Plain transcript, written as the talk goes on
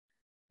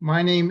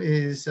My name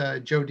is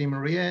Joe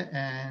DiMaria,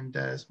 and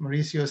as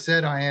Mauricio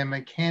said, I am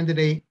a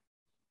candidate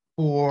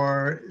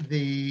for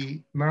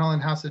the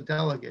Maryland House of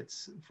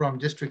Delegates from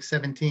District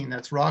 17.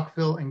 That's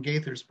Rockville and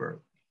Gaithersburg.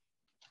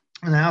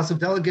 And the House of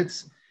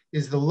Delegates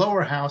is the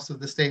lower house of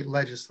the state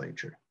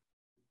legislature.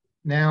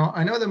 Now,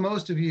 I know that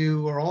most of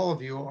you, or all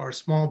of you, are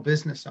small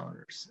business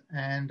owners.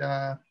 And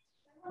I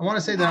want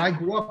to say that I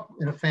grew up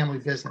in a family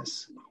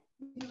business.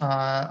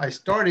 I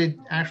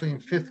started actually in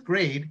 5th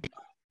grade,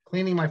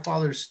 cleaning my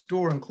father's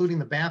store, including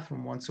the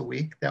bathroom once a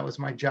week. That was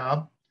my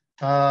job.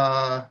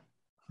 I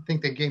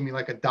think they gave me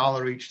like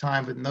 $1 each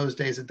time, but in those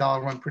days,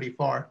 $1 went pretty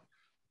far.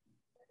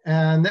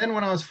 And then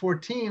when I was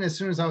 14, as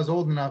soon as I was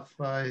old enough,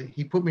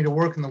 he put me to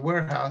work in the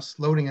warehouse,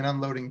 loading and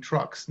unloading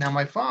trucks. Now,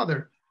 my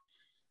father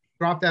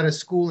dropped out of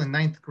school in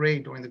 9th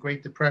grade during the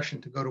Great Depression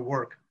to go to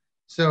work.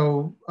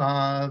 So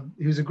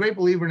he was a great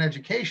believer in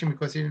education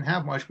because he didn't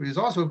have much, but he was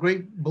also a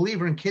great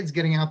believer in kids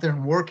getting out there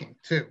and working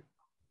too.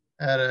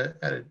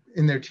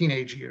 In their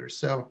teenage years.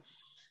 So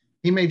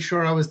he made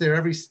sure I was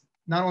there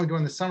not only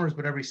during the summers,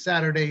 but every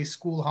Saturday,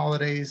 school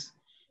holidays,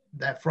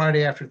 that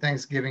Friday after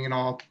Thanksgiving and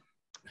all.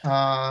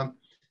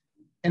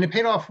 And it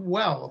paid off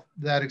well,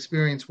 that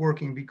experience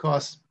working,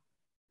 because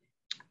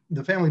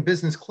the family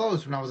business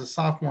closed when I was a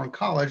sophomore in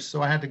college.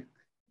 So I had to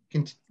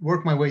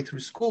work my way through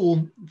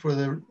school for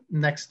the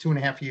next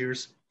 2.5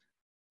 years.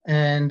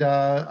 And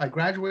I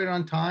graduated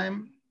on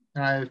time,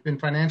 and I've been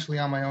financially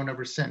on my own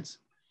ever since.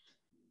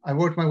 I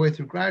worked my way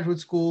through graduate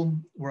school,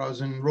 where I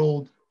was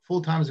enrolled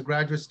full-time as a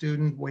graduate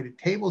student, waited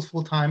tables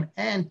full-time,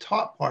 and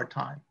taught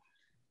part-time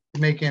to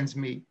make ends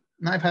meet.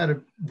 And I've had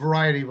a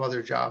variety of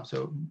other jobs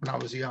when I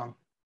was young.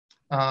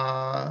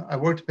 I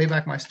worked to pay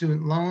back my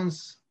student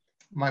loans.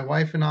 My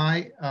wife and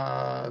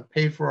I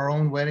paid for our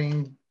own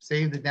wedding,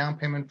 saved the down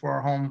payment for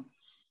our home.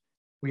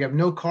 We have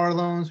no car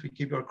loans. We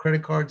keep our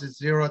credit cards at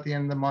zero at the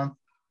end of the month.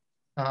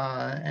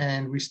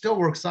 And we still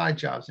work side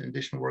jobs in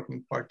addition to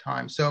working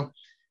part-time. So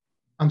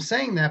I'm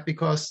saying that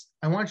because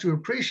I want you to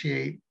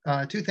appreciate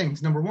 2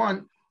 things. Number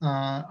one,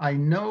 I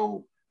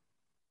know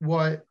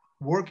what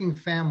working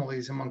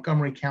families in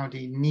Montgomery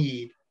County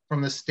need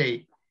from the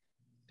state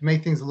to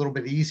make things a little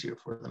bit easier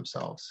for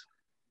themselves.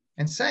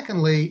 And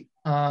secondly,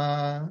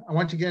 I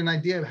want you to get an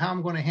idea of how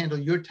I'm going to handle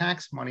your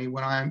tax money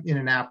when I'm in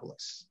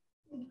Annapolis.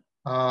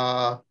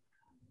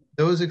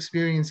 Those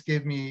experiences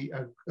give me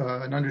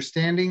an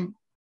understanding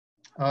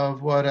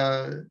of what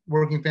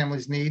working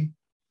families need.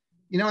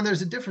 You know, and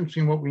there's a difference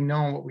between what we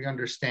know and what we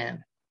understand.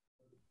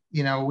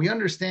 You know, we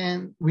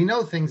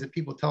know things that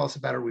people tell us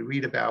about or we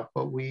read about,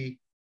 but we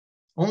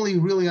only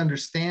really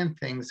understand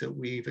things that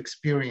we've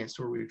experienced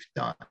or we've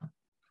done.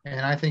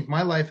 And I think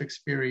my life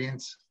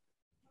experience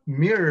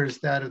mirrors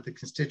that of the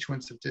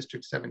constituents of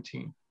District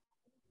 17.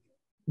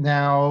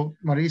 Now,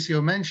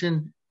 Mauricio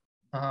mentioned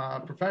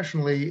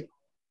professionally,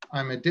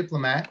 I'm a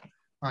diplomat.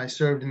 I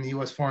served in the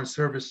U.S. Foreign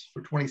Service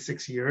for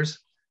 26 years.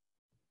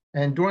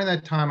 And during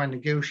that time, I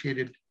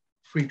negotiated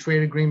free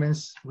trade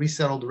agreements,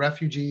 resettled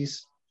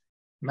refugees,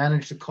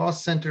 managed a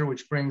cost center,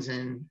 which brings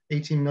in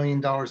 $18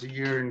 million a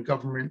year in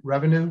government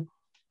revenue,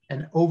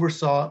 and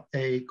oversaw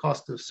a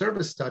cost of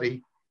service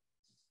study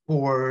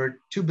for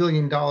 $2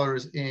 billion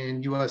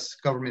in US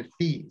government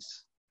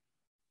fees.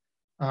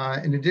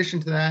 In addition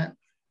to that,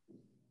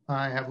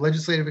 I have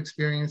legislative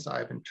experience.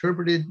 I've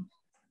interpreted,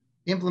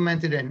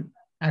 implemented, and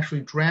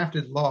actually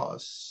drafted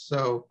laws.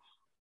 So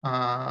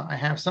I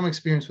have some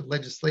experience with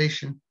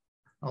legislation,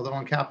 although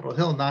on Capitol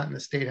Hill, not in the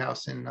State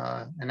House in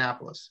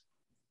Annapolis.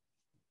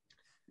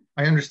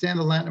 I understand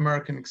the Latin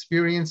American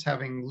experience,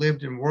 having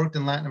lived and worked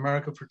in Latin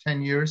America for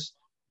 10 years,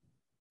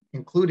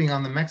 including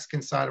on the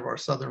Mexican side of our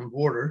southern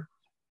border.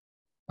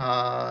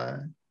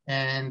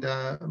 And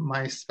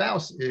my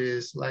spouse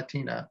is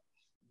Latina.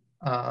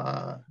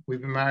 We've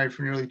been married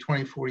for nearly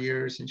 24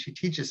 years, and she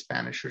teaches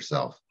Spanish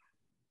herself.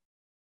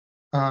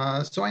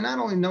 So I not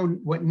only know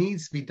what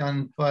needs to be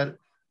done, but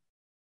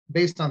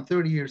based on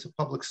 30 years of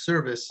public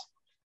service,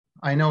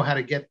 I know how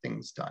to get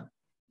things done.